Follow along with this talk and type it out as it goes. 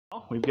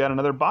we've got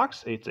another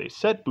box. It's a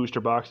set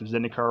booster box of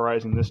ZNR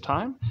Rising this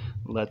time.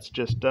 Let's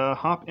just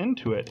hop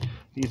into it.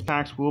 These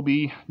packs will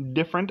be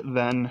different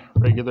than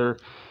regular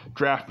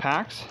draft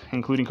packs,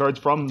 including cards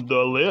from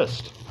the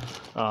list.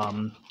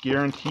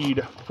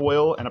 Guaranteed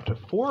foil and up to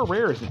 4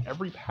 rares in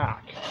every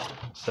pack.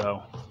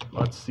 So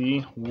let's see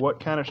what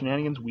kind of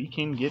shenanigans we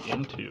can get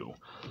into.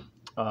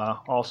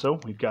 Also,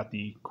 we've got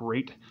the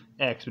Great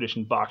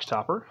Expedition box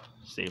topper.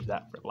 Save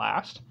that for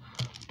last.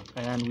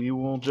 And we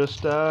will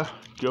just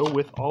go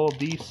with all of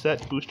these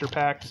set booster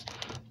packs.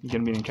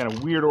 Going to be in kind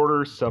of weird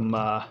order. Some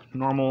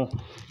normal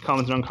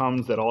commons and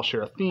uncommons that all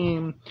share a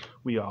theme.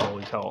 We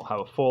always have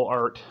a full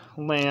art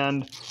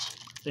land.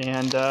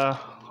 And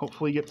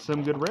hopefully get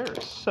some good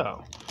rares.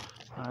 So,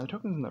 the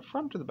tokens in the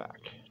front or the back?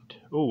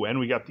 Oh, and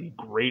we got the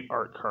great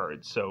art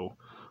cards. So,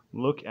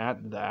 look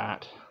at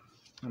that.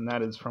 And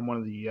that is from one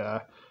of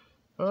the,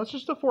 it's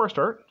just a forest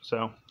art.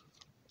 So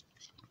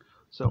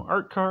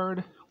art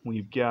card,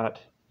 we've got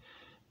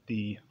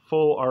the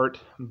full art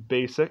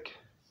basic,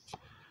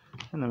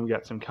 and then we've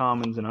got some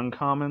commons and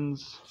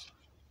uncommons,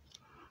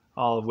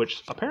 all of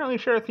which apparently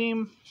share a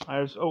theme.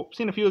 I've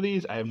seen a few of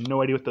these. I have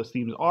no idea what those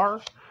themes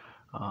are.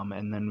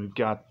 And then we've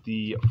got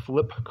the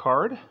flip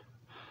card,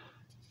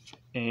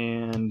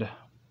 and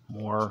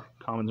more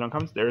commons and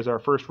uncommons. There's our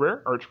first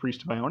rare,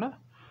 Archpriest of Iona.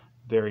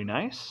 Very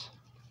nice.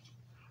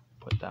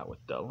 Put that with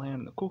the land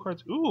and the cool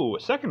cards. Ooh, a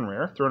second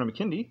rare, Throne of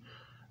McKindy.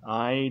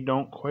 I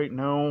don't quite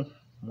know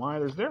why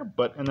there's there,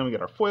 but and then we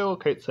got our foil,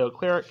 Kite Sail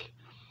Cleric,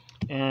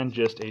 and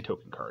just a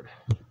token card.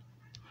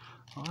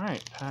 All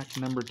right, pack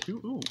number 2.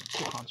 Ooh,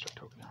 cool construct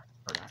token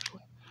art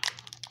actually.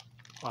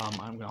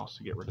 I'm gonna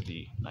also get rid of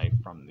the knife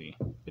from the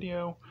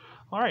video.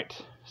 All right,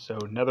 so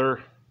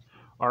another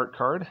art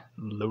card,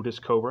 Lotus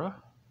Cobra.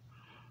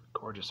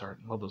 Gorgeous art.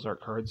 Love those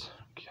art cards.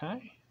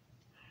 Okay,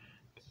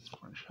 get this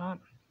one shot.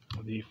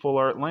 The full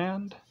art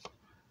land.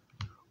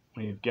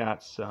 We've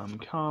got some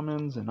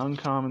commons and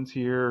uncommons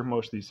here.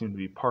 Most of these seem to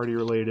be party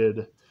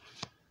related.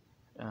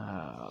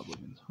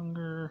 Oblivion's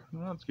Hunger.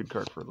 That's a good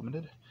card for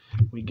limited.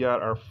 We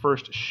got our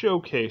first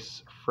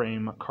showcase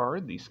frame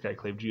card, the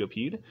Skyclave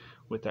Geopede,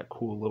 with that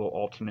cool little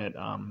alternate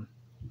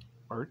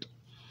art.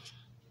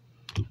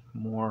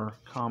 More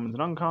commons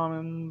and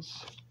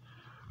uncommons.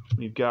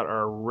 We've got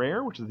our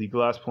rare, which is the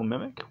Glasspool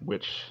Mimic,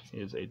 which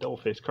is a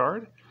double-faced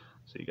card.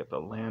 So you got the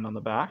land on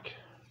the back.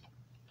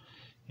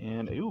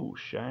 And ooh,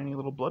 shiny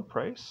little blood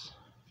price.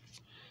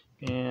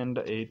 And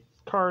a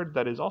card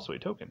that is also a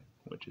token,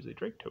 which is a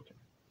Drake token.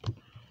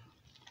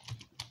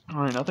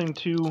 Alright, nothing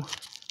too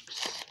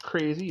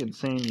crazy,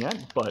 insane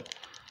yet, but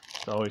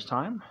it's always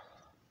time.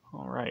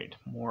 Alright,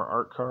 more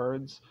art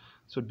cards.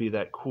 This would be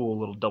that cool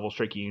little double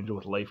striking angel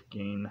with life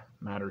gain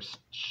matters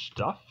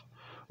stuff.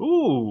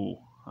 Ooh,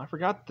 I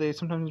forgot they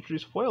sometimes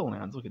introduce foil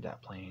lands. Look at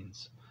that,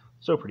 plains.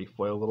 So pretty,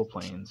 foil little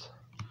plains.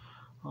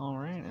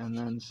 Alright, and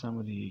then some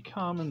of the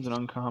commons and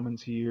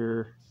uncommons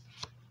here.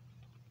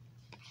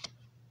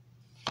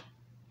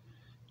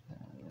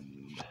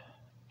 And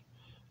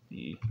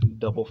the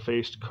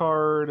double-faced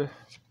card.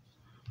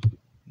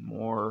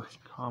 More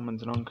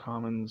commons and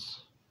uncommons.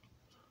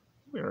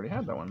 We already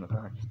had that one in the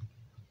pack.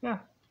 Yeah,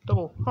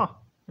 double. Huh,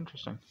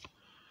 interesting.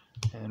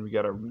 And we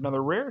got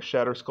another rare,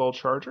 Shatter Skull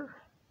Charger.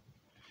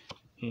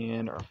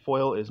 And our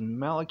foil is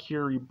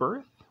Malakir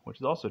Rebirth, which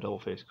is also a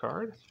double-faced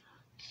card.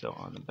 So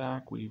on the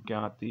back, we've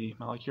got the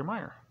Malakir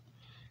Mire,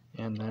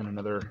 and then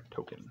another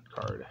token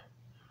card.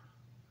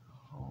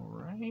 All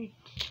right.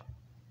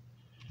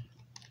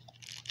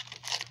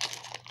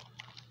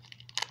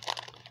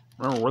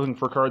 Remember, we're looking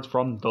for cards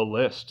from the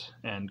list,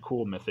 and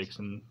cool mythics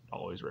and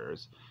always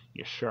rares.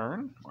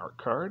 Yasharn, art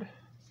card.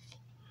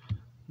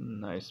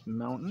 Nice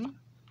mountain.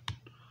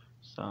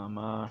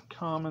 Some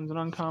commons and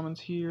uncommons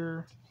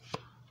here.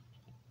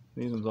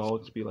 These ones all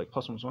look to be like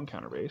 +1/+1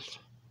 counter based.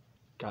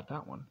 Got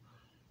that one.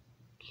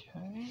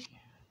 Okay.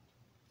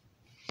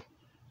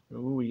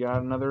 Ooh, we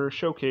got another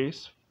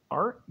showcase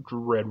art,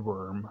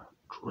 Dreadworm.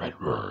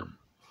 Dreadworm.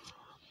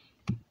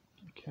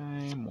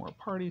 Okay, more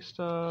party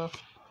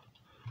stuff.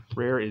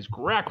 Rare is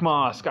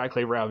Grakma,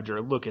 Skyclave Ravager.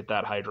 Look at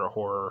that Hydra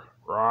horror.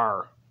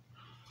 Rawr.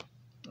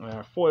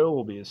 Foil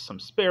will be some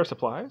spare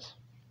supplies.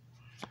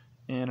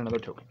 And another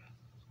token.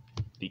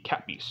 The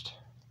Cat Beast.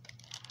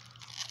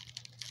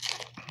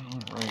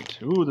 Alright,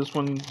 ooh, this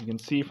one you can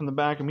see from the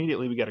back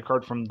immediately. We got a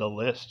card from the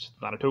list,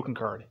 not a token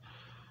card.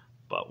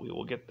 But we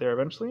will get there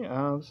eventually.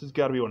 This has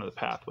got to be one of the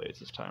pathways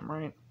this time,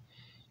 right?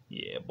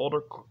 Yeah,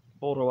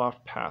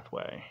 Boulderloft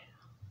Pathway.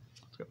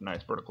 It's got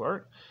nice vertical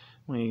art.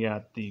 We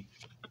got the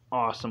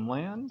awesome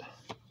land.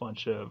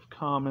 Bunch of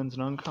commons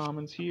and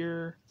uncommons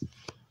here.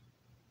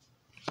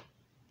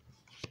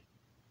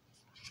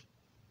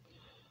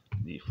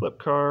 The flip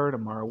card,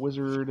 Amara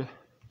Wizard.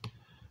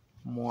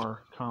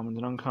 More commons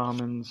and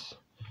uncommons.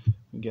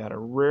 We got a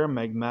rare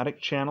Magmatic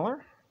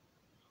Channeler.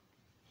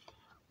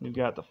 We've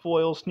got the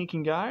foil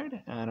Sneaking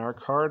Guide and our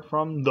card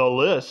from the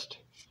list.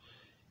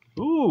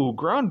 Ooh,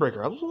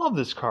 Groundbreaker. I love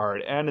this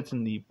card. And it's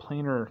in the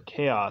planar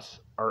chaos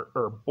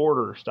or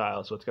border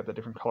style, so it's got the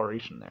different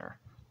coloration there.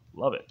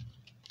 Love it.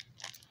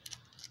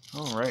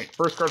 Alright,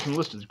 first card from the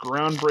list is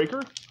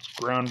Groundbreaker.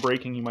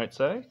 Groundbreaking, you might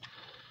say.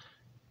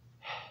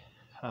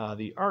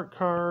 The art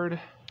card,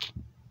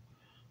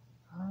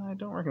 I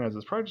don't recognize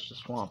this. Probably just a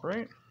swamp,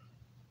 right?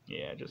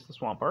 Yeah, just the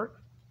swamp art.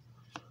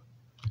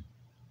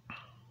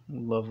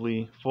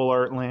 Lovely full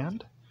art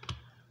land.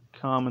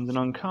 Commons and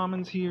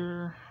uncommons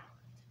here.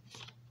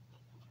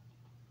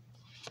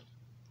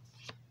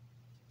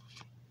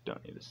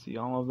 Don't need to see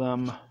all of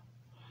them.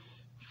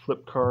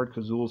 Flip card,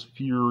 Kazul's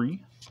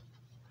Fury.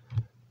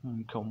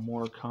 A couple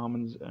more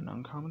commons and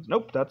uncommons.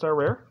 Nope, that's our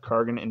rare.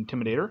 Kargan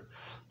Intimidator.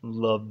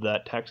 Love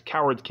that text.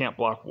 Cowards can't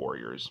block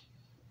warriors.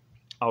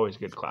 Always a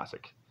good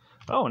classic.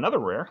 Oh, another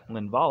rare.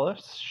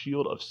 Linvalis,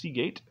 Shield of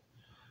Seagate.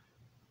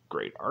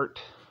 Great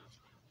art.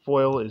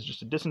 Foil is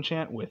just a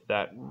disenchant with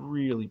that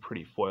really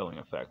pretty foiling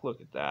effect. Look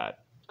at that.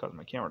 It's causing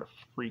my camera to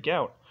freak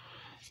out.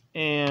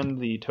 And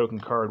the token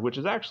card, which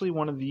is actually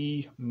one of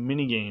the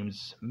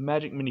minigames,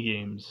 magic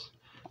minigames,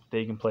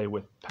 they can play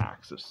with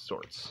packs of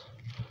sorts.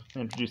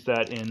 I introduced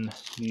that in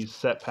these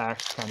set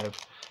packs, kind of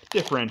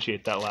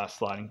differentiate that last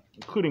slotting,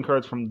 including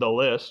cards from the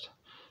list.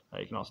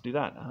 You can also do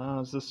that.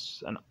 Is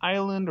this an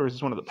island or is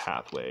this one of the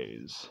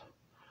pathways?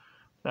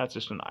 That's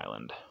just an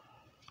island.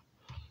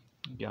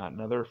 Got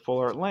another full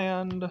art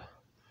land.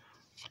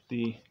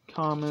 The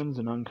commons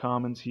and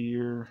uncommons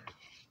here.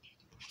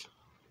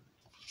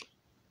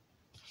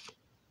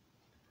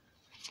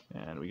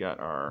 And we got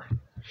our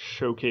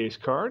showcase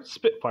card,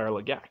 Spitfire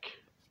Lagak.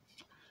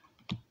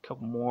 A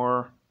couple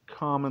more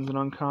commons and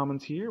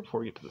uncommons here before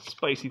we get to the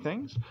spicy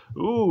things.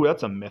 Ooh,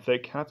 that's a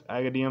mythic. That's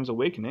Agadium's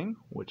Awakening,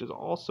 which is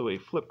also a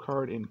flip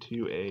card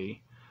into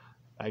a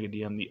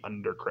Agadium the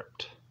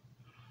Undercrypt.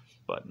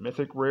 But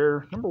mythic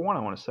rare number 1, I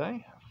want to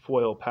say.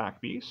 Foil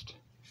Pack Beast.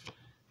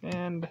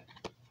 And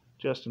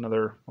just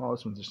another, well,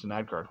 this one's just an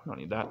ad card. We don't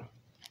need that.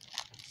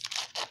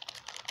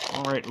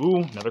 Alright,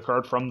 ooh, another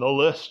card from the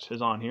list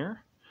is on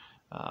here.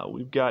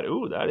 We've got,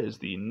 ooh, that is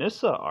the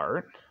Nissa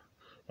art.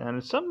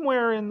 And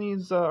somewhere in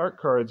these art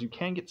cards, you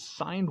can get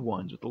signed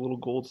ones with a little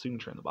gold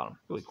signature in the bottom.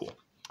 Really cool.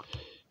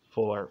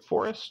 Full art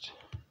forest.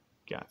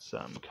 Got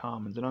some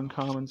commons and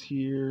uncommons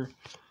here.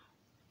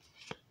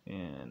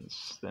 And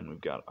then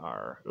we've got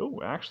our,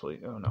 oh,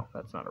 actually, oh no,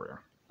 that's not a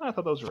rare. I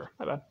thought those were rare.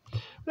 My bad.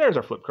 There's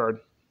our flip card.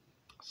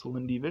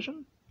 Celindy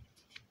Vision.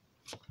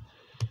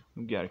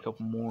 We've got a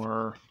couple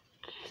more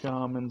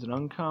commons and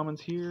uncommons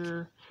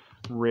here.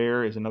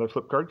 Rare is another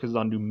flip card,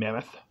 Kazandu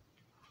Mammoth.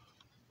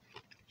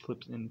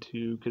 Flips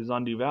into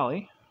Kazandu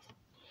Valley.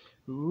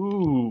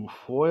 Ooh,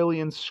 Foily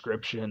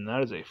Inscription.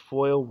 That is a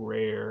foil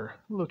rare.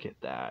 Look at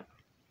that.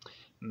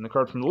 And the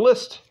card from the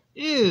list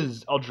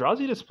is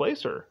Eldrazi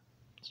Displacer.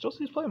 Still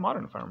sees play in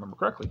Modern, if I remember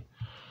correctly.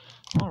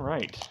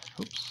 Alright.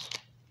 Oops.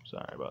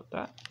 Sorry about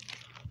that.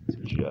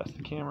 Let's adjust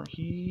the camera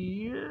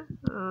here.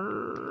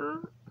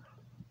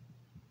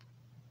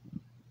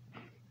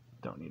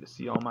 Don't need to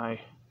see all my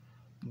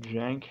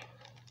jank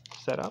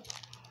setup.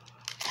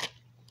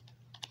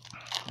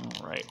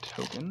 Alright,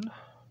 token.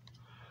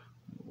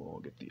 We'll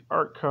get the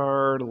art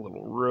card, a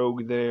little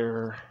rogue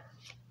there.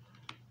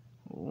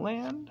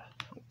 Land.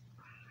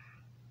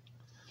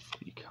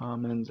 The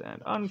commons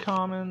and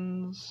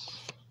uncommons.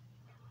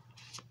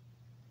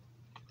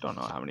 Don't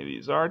know how many of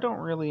these are. Don't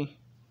really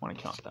want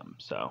to count them.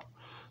 So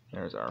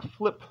there's our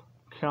flip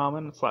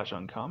common /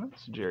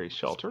 uncommons. Jerry's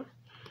Shelter.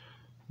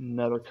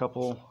 Another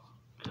couple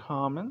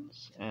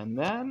commons. And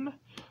then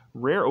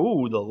rare.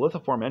 Ooh, the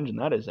Lithoform Engine.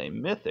 That is a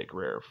mythic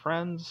rare,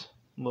 friends.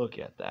 Look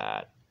at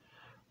that.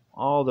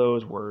 All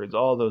those words,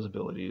 all those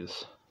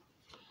abilities.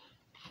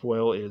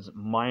 Foil is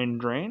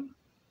Mind Drain.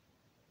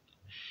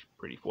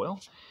 Pretty foil.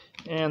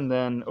 And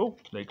then, oh,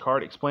 the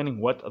card explaining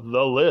what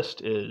the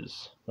list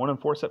is. 1 in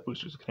 4 set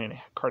boosters contain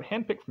a card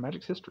handpicked from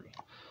Magic's history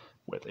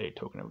with a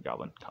token of a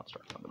goblin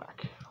construct on the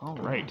back. All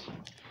right.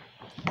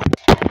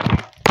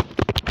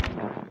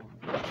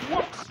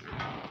 Whoops.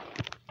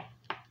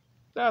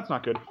 That's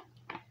not good.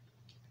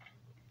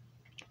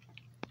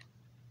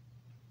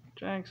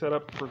 Jank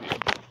setup review.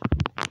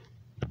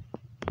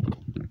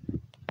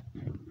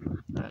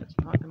 That is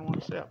not going to want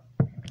to stay up.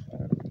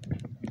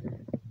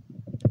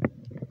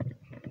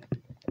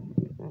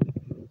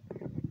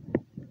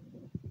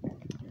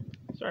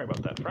 Sorry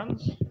about that,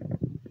 friends.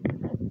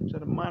 Just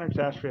had a minor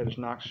catastrophe. I just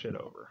knocked shit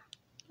over.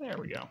 There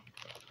we go.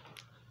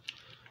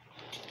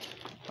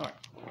 Alright.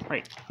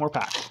 Great. More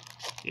packs.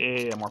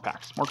 Yeah, more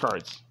packs. More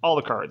cards. All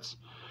the cards.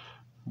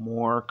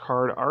 More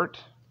card art.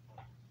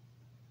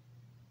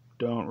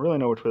 Don't really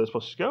know which way they're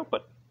supposed to go,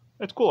 but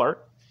it's cool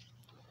art.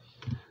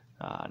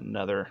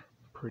 Another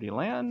pretty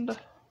land.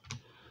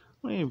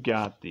 We've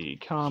got the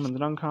commons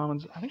and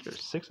uncommons. I think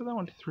there's 6 of them.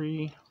 1, 2,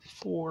 3,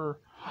 4,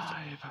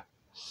 5,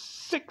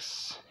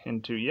 6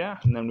 into, yeah.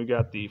 And then we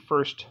got the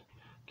first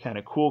kind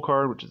of cool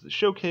card, which is the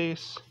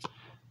showcase.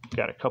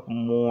 Got a couple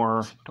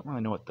more. Don't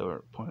really know what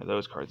the point of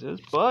those cards is,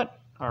 but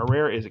our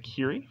rare is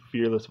Akiri,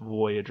 Fearless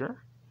Voyager.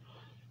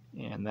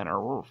 And then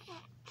our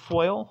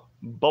foil,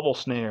 Bubble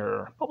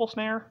Snare. Bubble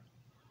Snare?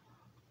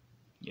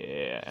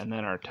 Yeah, and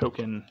then our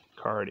token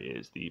card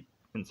is the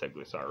Insect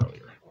we saw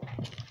earlier.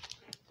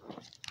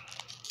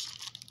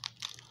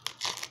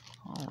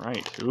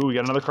 Right. Ooh, we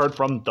got another card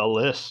from the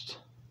list.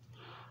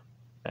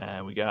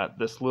 And we got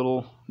this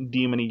little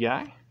demony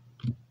guy.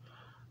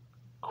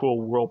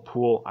 Cool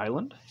Whirlpool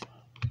Island.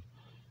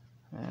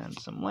 And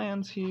some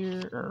lands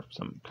here, or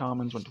some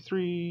commons. 1, 2,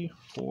 3,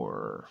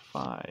 4,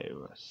 5,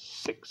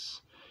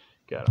 6.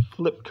 Got a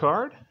flip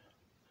card.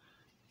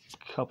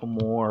 A couple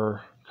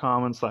more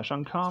commons /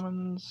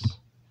 uncommons.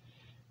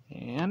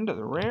 And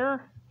the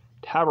rare,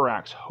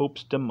 Tabarak's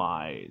Hope's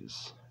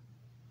Demise.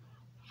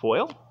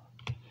 Foil.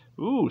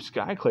 Ooh,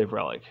 Skyclave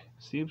Relic.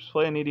 Seems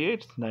play an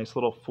EDH. Nice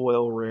little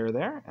foil rare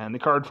there. And the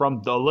card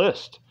from the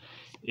list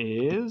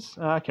is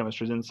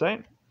Chemistry's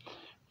Insight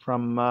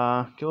from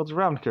Guilds of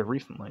Ravnica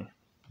recently.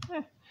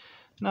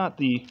 Not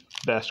the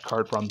best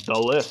card from the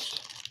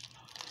list,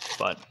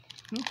 but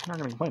not going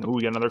to complain. Ooh,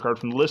 we got another card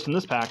from the list in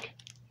this pack.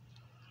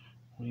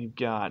 We've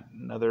got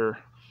another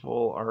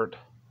full art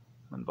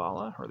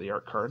Linvala, or the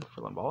art card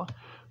for Linvala.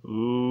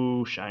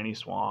 Ooh, shiny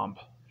swamp.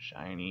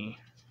 Shiny.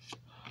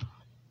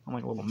 I'm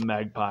like a little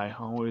magpie,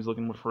 always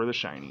looking for the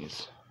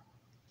shinies.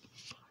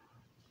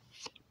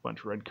 Bunch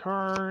of red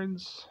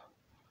cards.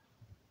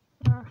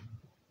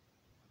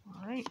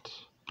 Alright.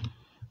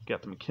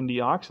 Got the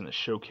McKindy Ox in the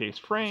showcase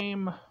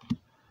frame.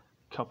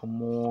 Couple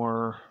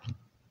more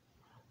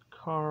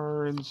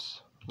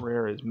cards.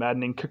 Rare is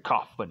Maddening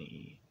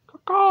Cacophony.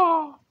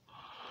 Caw-caw!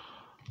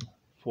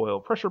 Foil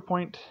Pressure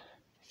Point.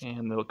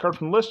 And the card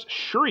from the list,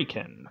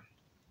 Shuriken.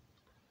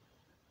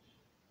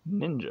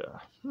 Ninja.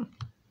 I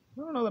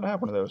don't know that I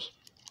have one of those.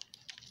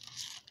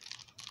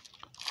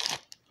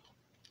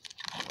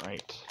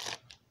 Alright.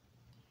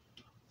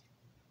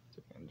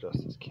 So I can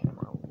adjust this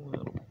camera a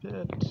little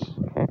bit.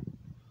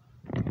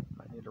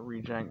 I need to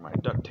rejank my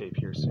duct tape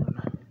here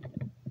soon.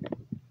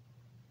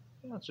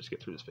 Yeah, let's just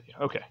get through this video.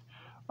 Okay.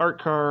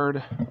 Art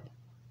card.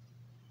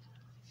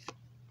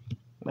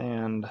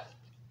 Land.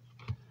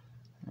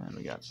 And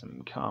we got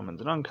some commons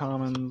and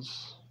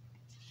uncommons.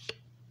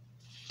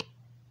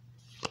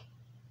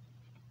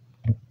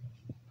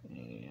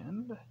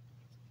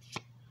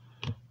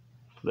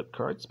 Flip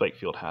card,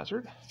 Spikefield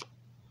Hazard.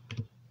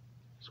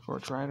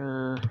 Scorch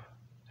Rider,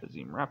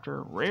 Kazim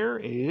Raptor. Rare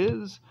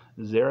is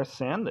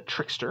Zarasan, the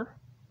Trickster.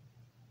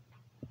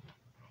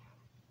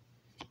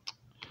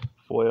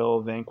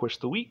 Foil, Vanquish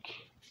the Weak.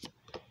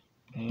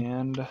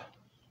 And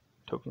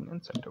token,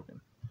 Insect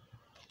token.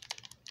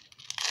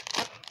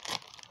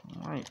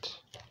 Alright.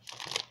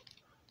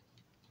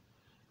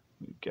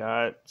 We've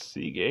got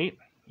Seagate.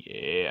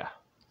 Yeah.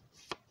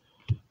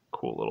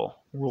 Cool little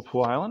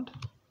Whirlpool Island.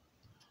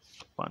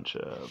 Bunch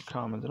of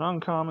commons and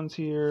uncommons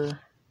here.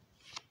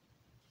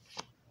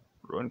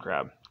 Ruin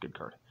Crab, good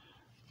card.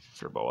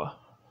 Jerboa.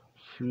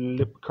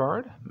 Flip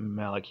card,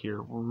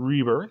 Malakir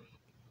Rebirth.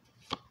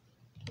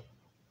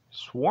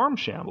 Swarm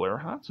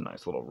Shambler, that's a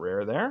nice little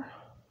rare there.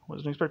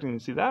 Wasn't expecting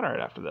to see that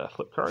right after the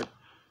flip card.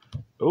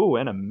 Oh,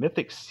 and a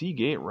Mythic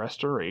Seagate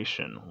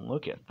Restoration.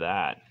 Look at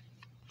that.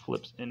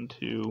 Flips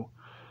into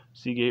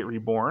Seagate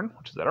Reborn,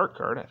 which is that art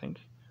card, I think.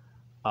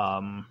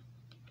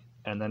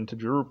 And then to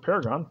Drew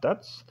Paragon,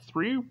 that's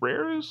 3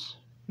 rares,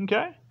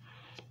 okay?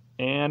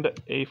 And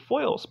a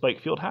foil,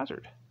 Spikefield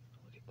Hazard.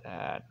 Look at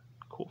that,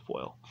 cool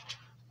foil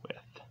with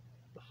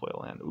the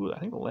foil land. Ooh, I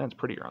think the land's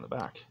prettier on the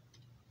back.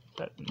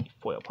 That in the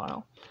foil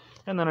pile.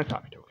 And then a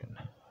copy token.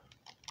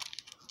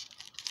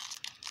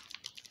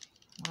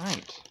 All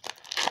right,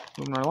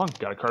 moving right along.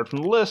 Got a card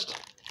from the list.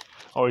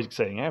 Always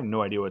exciting. I have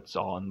no idea what's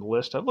all on the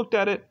list. I've looked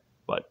at it,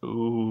 but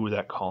ooh,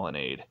 that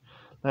Colonnade.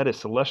 That is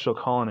Celestial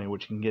Colonnade,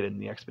 which you can get in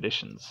the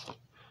expeditions.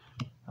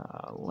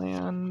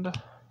 Land,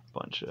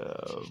 bunch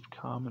of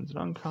commons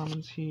and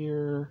uncommons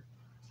here.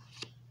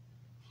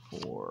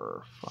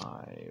 4,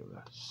 5,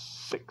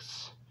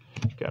 6.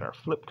 Got our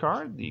flip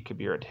card, the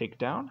Kabira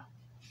Takedown.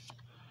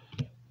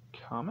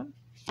 Common.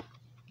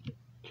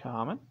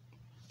 Common.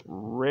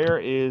 Rare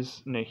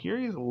is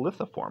Nahiri's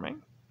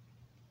Lithoforming.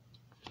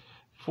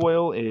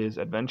 Foil is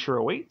Adventure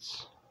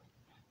Awaits.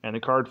 And the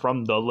card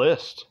from the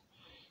list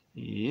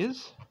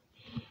is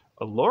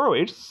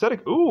Aloro H.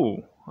 Aesthetic.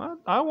 Ooh,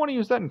 I want to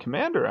use that in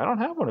Commander. I don't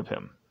have one of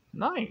him.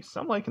 Nice.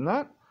 I'm liking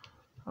that.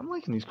 I'm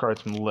liking these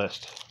cards from the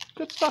list.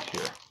 Good stuff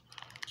here.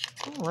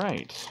 All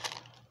right.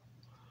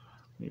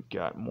 We've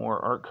got more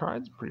art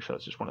cards. Pretty sure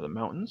that's just one of the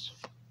mountains.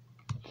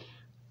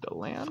 The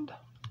land.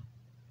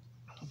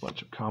 A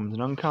bunch of commons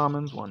and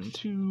uncommons. 1,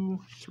 2,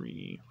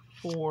 3,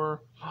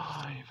 4,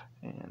 5,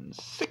 and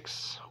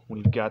 6.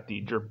 We've got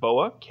the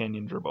Jerboa,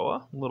 Canyon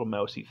Jerboa. Little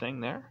mousy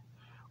thing there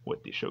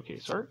with the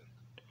showcase art.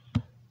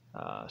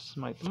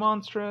 Smite the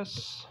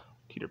Monstrous,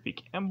 Teeter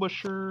Peak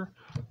Ambusher.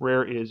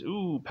 Rare is,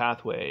 ooh,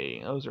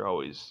 Pathway. Those are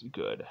always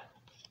good.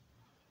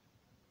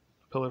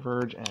 Pillar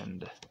Verge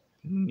and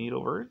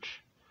Needle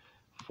Verge.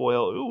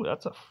 Foil, ooh,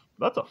 that's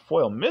a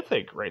foil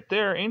mythic right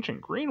there.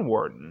 Ancient Green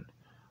Warden.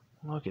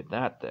 Look at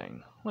that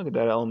thing. Look at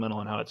that elemental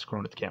and how it's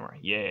grown with the camera.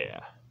 Yeah.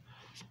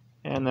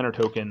 And then our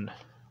token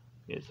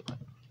is the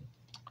button.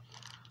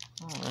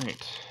 All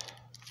right.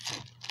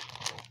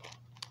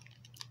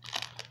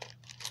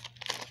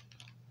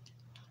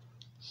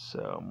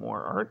 So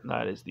more art.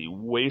 That is the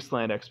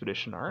Wasteland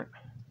Expedition art.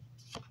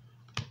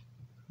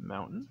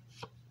 Mountain.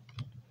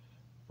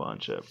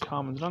 Bunch of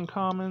commons and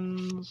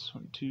uncommons.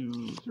 1,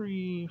 2,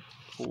 3,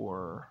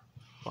 4,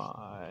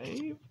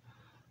 5,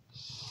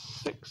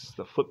 6.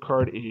 The flip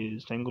card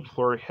is Tangled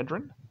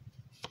Florahedron.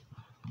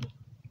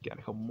 Got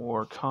a couple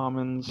more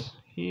commons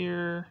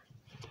here.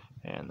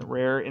 And the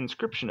rare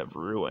Inscription of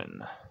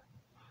Ruin. I'm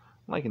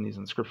liking these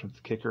inscriptions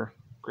with the kicker.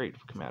 Great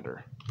for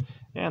Commander.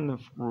 And the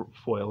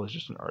foil is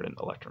just an Ardent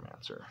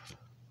Electromancer.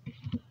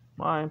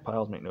 My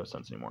piles make no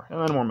sense anymore. And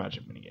then more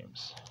Magic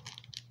minigames.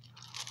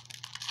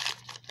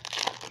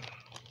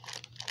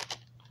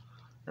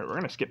 Alright, we're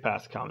going to skip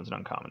past the commons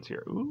and uncommons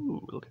here.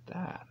 Ooh, look at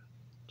that.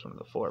 It's one of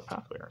the full art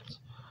pathway arts.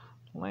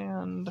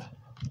 Land.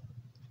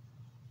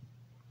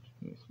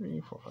 2,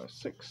 3, 4, 5,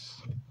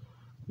 6.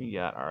 We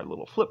got our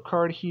little flip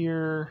card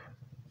here.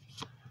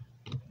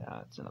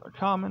 That's another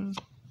common.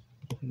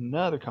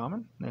 Another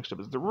common. Next up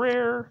is the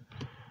rare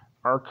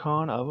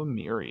Archon of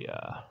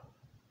Emeria.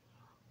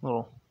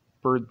 Little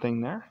bird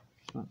thing there.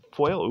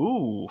 Foil.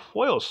 Ooh,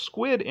 foil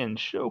squid and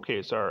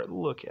showcase art.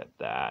 Look at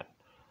that.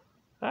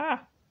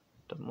 Ah,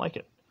 doesn't like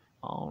it.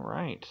 All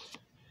right.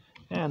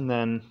 And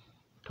then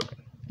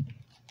token.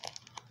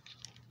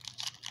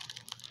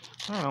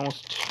 All right,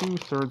 almost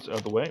 2/3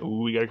 of the way.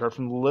 Ooh, we got a card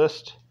from the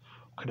list.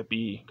 What could it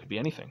be? Could be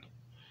anything.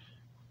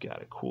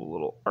 Got a cool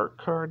little art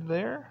card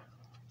there.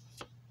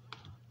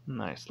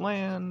 Nice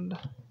land.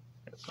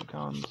 Got some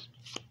cons.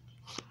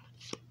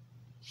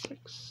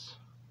 6.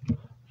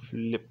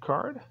 Flip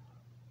card.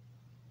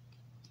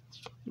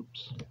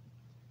 Oops.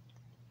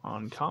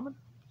 Uncommon.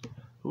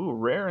 Ooh,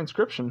 rare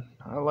inscription.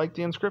 I like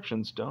the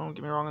inscriptions. Don't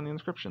get me wrong on the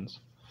inscriptions.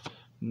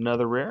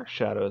 Another rare,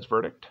 Shadow's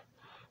Verdict.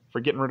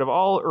 For getting rid of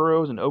all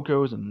Uros and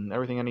Okos and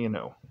everything I need to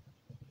know.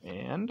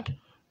 And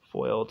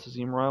foil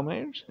Tazim Royal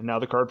Mage. And now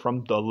the card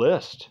from the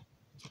list.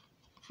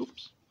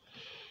 Oops.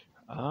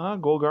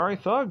 Golgari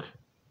Thug.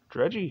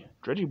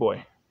 Dredgy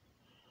boy.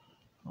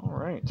 All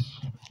right.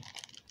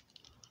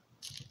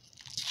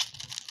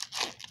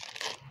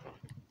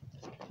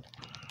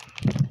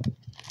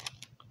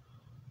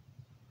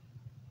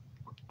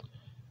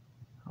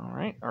 All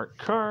right, art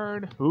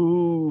card.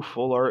 Ooh,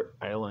 full art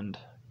island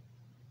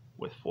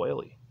with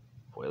foily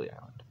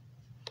island.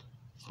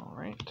 All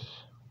right,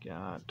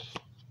 got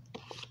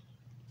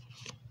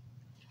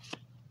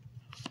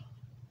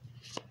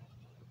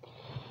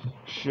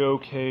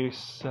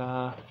showcase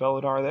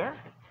Felidar there,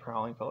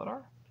 Prowling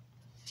Felidar.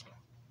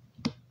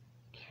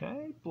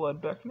 Okay,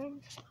 Blood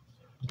Beckoning.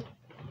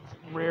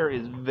 Rare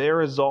is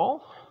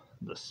Verizal,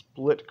 the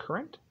Split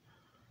Current.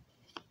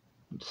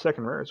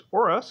 Second rare is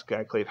Aura,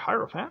 Skyclave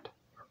Hierophant.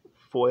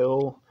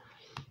 Foil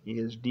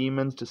is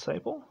Demon's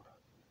Disciple.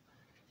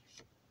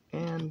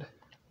 And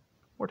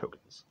more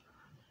tokens.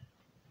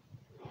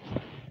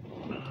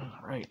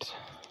 Alright.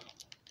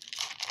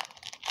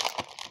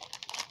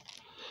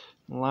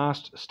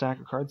 Last stack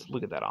of cards.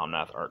 Look at that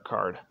Omnath art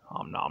card.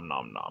 Om nom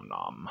nom nom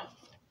nom.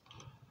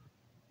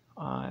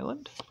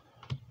 Island.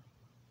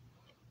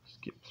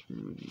 Skip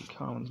through the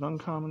commons and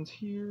uncommons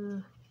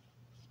here.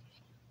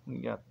 We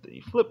got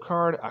the flip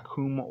card,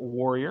 Akum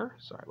Warrior.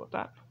 Sorry about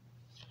that.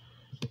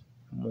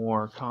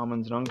 More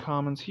commons and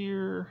uncommons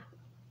here.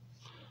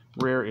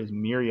 Rare is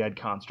Myriad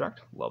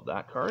Construct. Love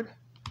that card.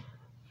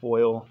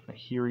 Foil,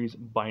 Nahiri's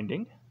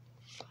Binding.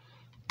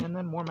 And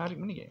then more Magic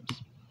minigames.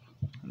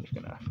 I'm just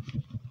going to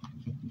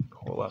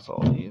coalesce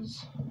all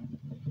these.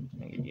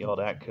 I get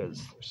yelled at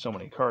because there's so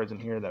many cards in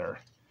here that are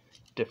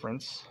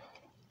different.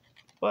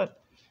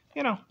 But,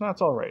 you know,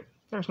 that's all right.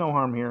 There's no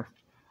harm here.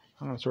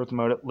 I'm going to sort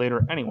them out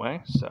later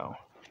anyway, so.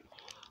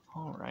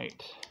 All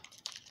right.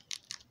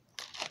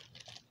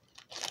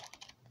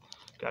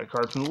 Got a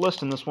card from the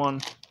list in this one.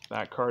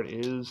 That card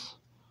is,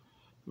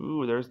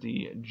 ooh, there's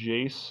the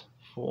Jace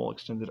full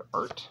extended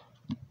art.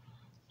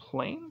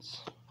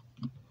 Plains.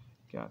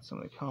 Got some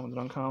of the commons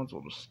and uncommons.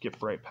 We'll just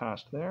skip right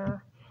past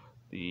there.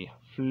 The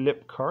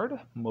flip card,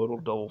 modal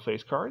double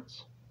face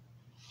cards.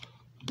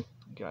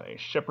 Got a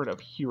Shepherd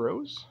of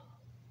Heroes.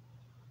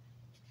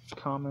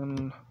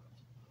 Common,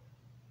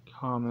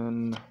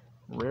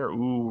 rare.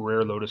 Ooh,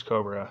 rare Lotus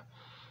Cobra.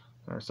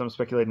 There's some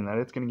speculating that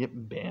it's going to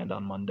get banned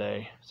on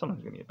Monday.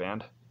 Something's going to get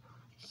banned.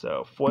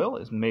 So, foil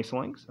is Mason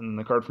Links, and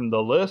the card from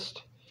the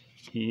list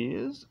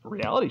is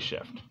Reality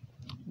Shift.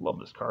 Love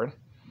this card.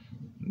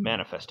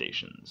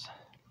 Manifestations.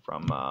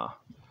 From, that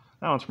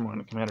one's from one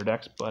of the Commander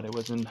decks, but it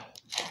was in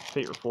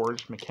Fate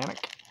Reforged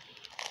Mechanic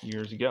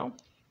years ago.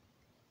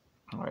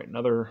 Alright,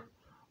 another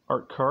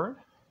art card.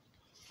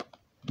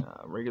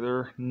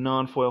 Regular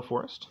non-foil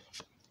forest.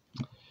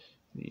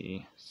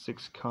 The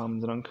 6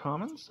 commons and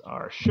uncommons.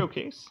 Our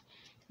showcase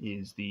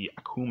is the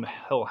Akum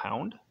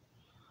Hellhound.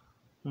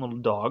 Little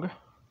dog.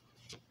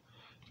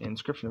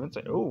 Inscription of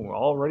Insight. Oh,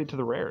 already to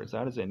the rares.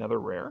 That is another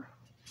rare.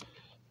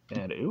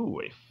 And,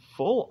 ooh, a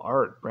full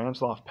art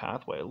Branchloft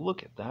Pathway.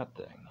 Look at that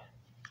thing.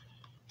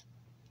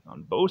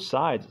 On both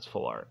sides, it's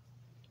full art.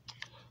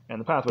 And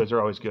the pathways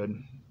are always good.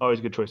 Always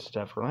good choices to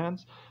have for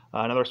lands.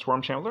 Another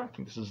Swarm Chandler. I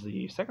think this is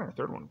the second or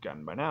third one we've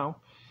gotten by now.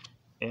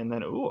 And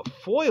then, ooh, a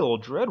foil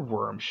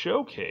Dreadworm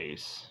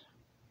Showcase.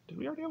 Did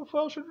we already have a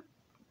foil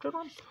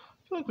Dreadworm?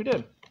 I feel feel like we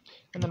did.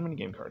 And then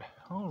minigame card.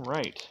 All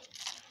right.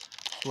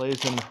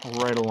 Blazing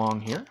right along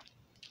here.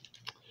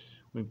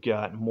 We've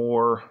got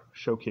more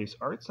showcase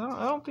arts.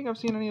 I don't think I've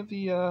seen any of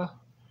the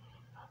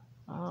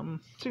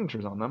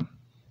signatures on them.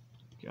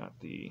 Got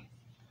the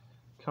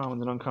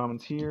commons and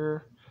uncommons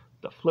here.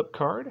 The flip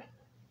card,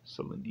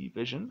 Celindy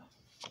Vision.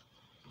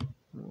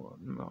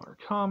 More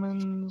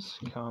commons,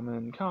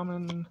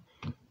 common.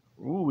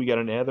 Ooh, we got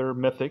another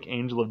mythic,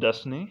 Angel of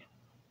Destiny.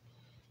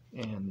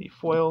 And the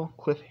foil,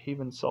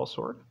 Cliffhaven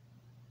Sellsword.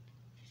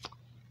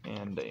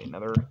 And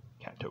another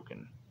cat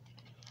token.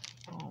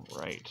 All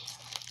right.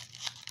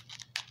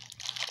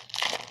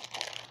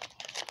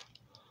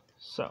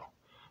 So,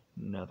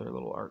 another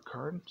little art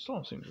card. Still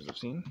no signatures I've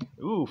seen.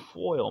 Ooh,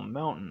 foil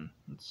mountain.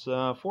 It's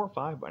 4 or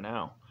 5 by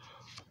now.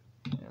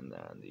 And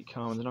then the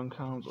commons and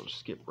uncommons we'll just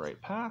skip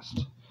right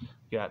past.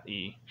 Got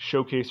the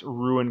showcase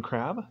Ruin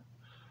Crab.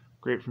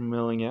 Great for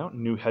milling out.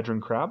 New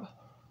Hedron Crab.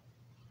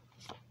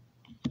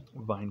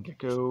 Vine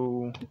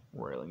Gecko.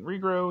 Roiling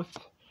Regrowth.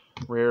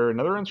 Rare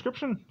another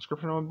inscription.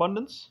 Inscription of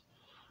Abundance.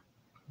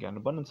 Got an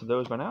abundance of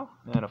those by now.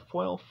 And a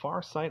foil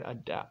Farsight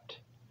Adept.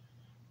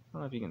 I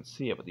don't know if you can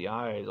see it, but the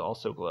eyes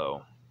also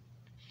glow.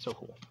 So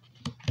cool.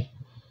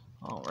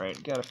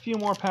 Alright, got a few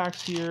more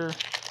packs here,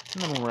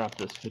 and then we'll wrap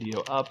this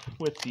video up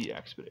with the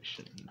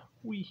expedition.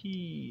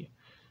 Wee-hee!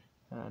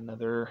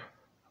 Another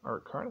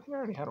art card. I think I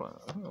already had one.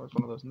 I think there was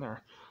one of those in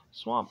there.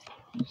 Swamp.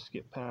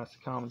 Skip past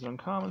the commons and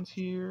uncommons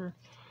here.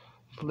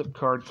 Flip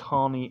card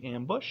Colony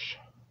Ambush.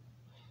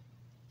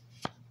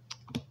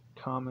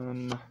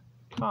 Common.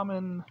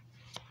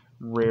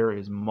 Rare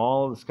is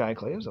Maul of the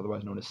Skyclaves,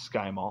 otherwise known as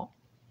Sky Maul.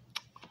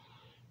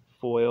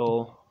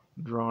 Foil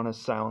Drana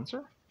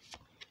Silencer.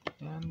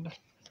 And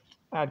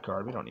add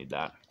card, we don't need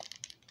that.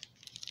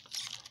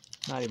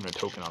 Not even a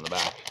token on the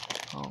back.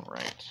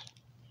 Alright.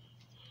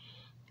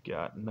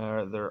 Got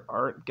another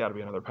art, gotta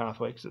be another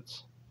pathway because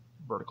it's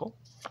vertical.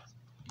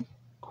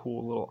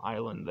 Cool little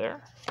island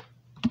there.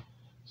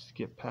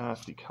 Skip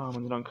past the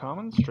commons and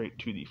uncommons, straight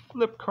to the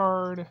flip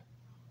card.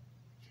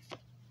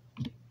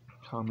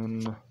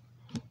 Common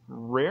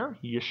rare,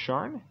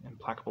 Yasharn, and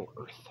Placable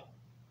Earth.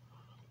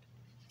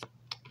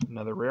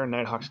 Another rare,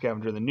 Nighthawk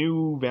Scavenger, the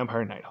new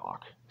Vampire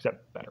Nighthawk,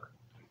 except better.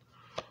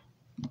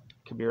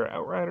 Kabira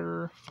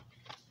Outrider,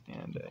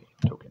 and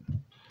a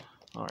token.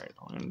 Alright,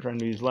 I'm going to try and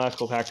do these last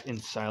couple packs in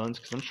silence,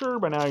 because I'm sure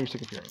by now you're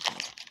sick of hearing from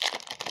me.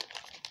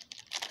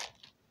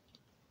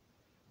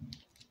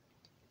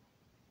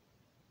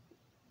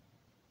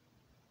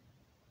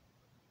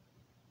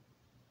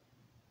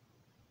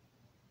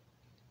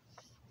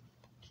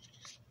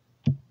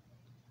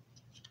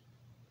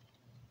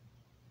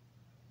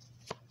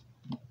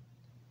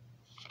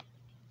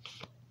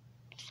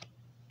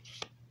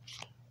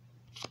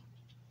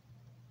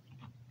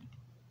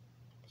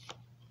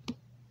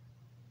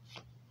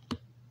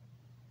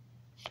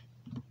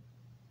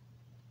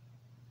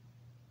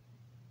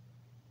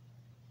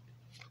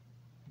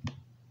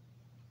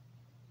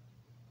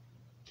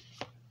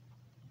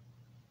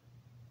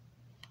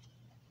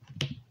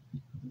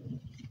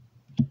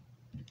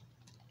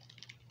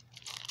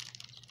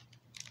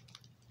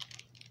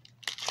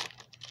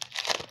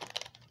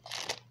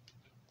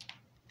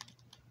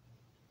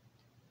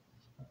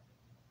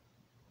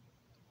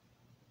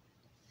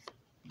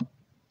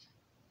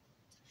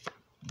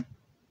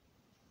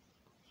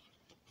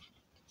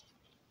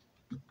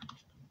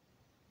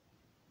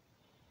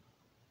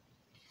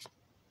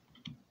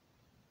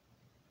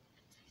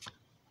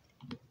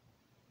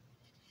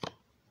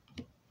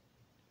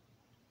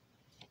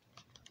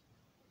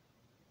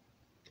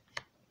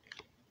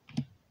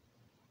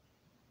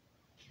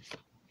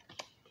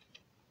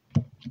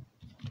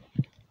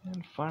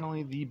 And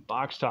finally, the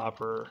box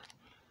topper.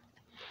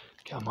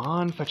 Come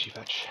on, fetchy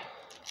fetch.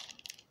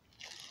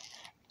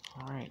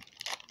 Alright.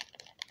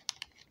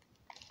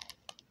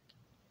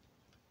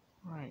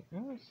 Alright,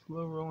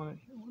 slow rolling it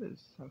here. What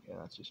is... Okay,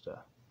 that's just a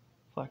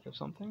fleck of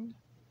something.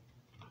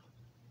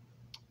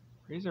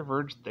 Razor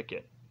Verge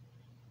Thicket.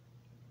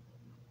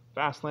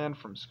 Fastland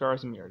from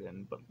Scars and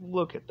Mirrodin. But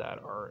look at that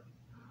art.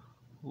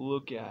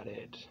 Look at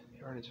it.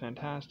 The art is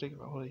fantastic.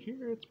 But hold it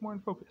here, it's more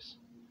in focus.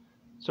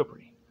 So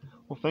pretty.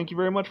 Well, thank you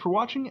very much for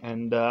watching,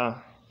 and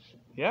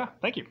yeah,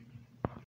 thank you.